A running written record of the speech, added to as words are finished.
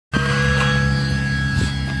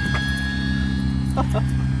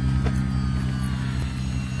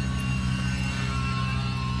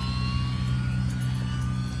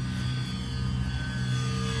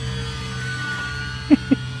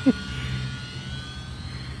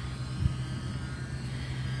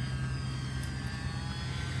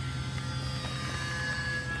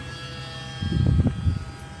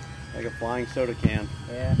Like a flying soda can.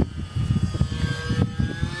 Yeah.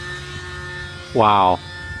 Wow.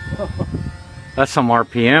 That's some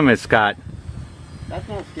RPM it's got. That's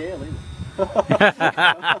not scale either.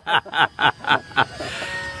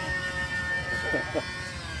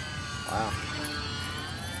 Wow.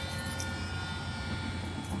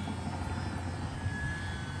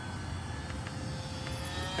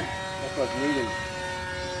 That's what's needed.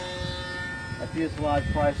 That fuselage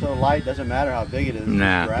is probably so light, doesn't matter how big it is.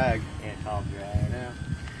 Nah. It's drag. Yeah, it's all drag. Yeah.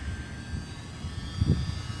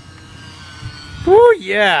 Woo,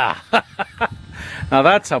 yeah. Now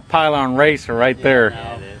that's a pylon racer right there.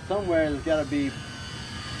 Now, somewhere there's got to be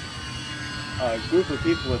a group of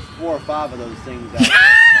people with 4 or 5 of those things out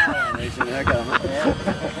there racing the heck out of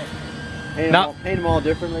them. Paint them all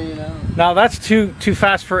differently, you know. Now that's too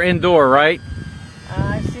fast for indoor, right?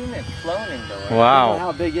 I've seen it flown indoors. Wow. Depends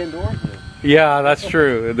on how big indoors is. Yeah, that's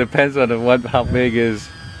true. It depends on how big is.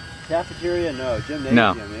 Cafeteria, no. Gymnasium,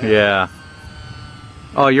 No. yeah. Yeah.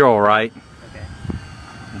 Oh, you're all right. Okay.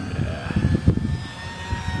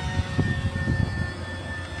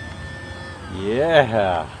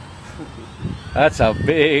 Yeah. That's a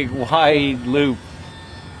big wide loop.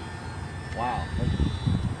 Wow.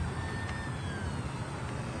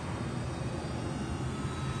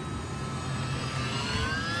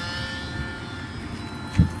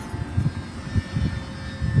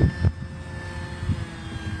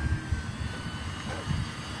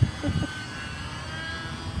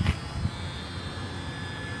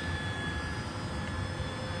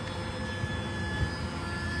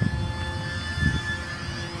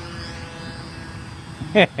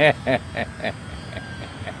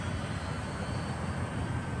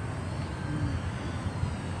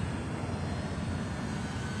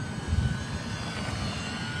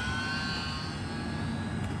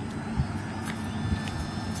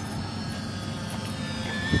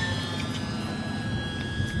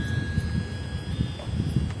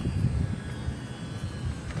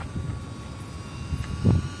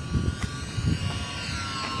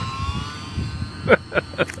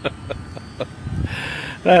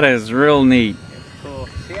 That is real neat. It's cool.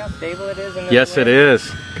 See how stable it is in this Yes, wind? it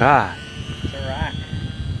is. God. It's a rock.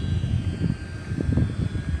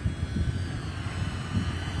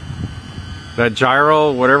 That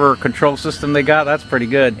gyro, whatever control system they got, that's pretty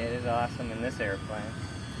good. It is awesome in this airplane.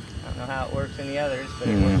 I don't know how it works in the others, but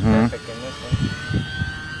it works perfect in this one.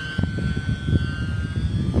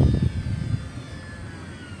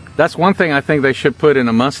 That's one thing I think they should put in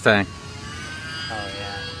a Mustang. Oh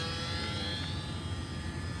yeah.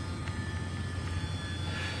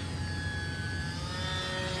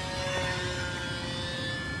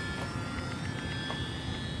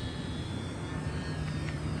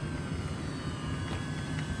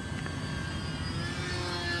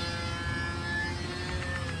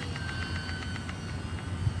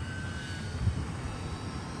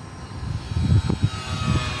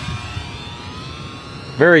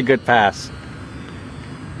 Very good pass.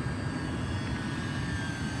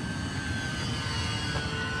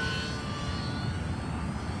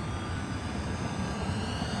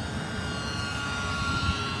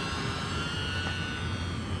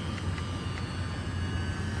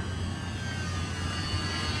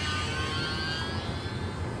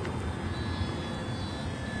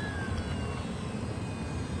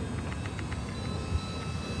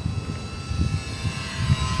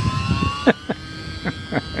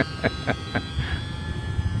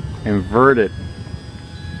 Inverted.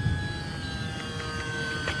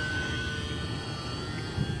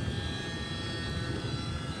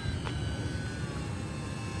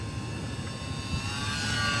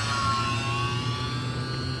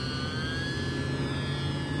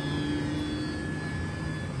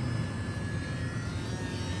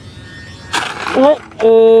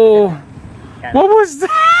 Oh, what was that?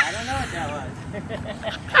 I don't know what that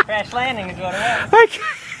was. Crash landing is what it was. I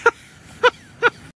can't.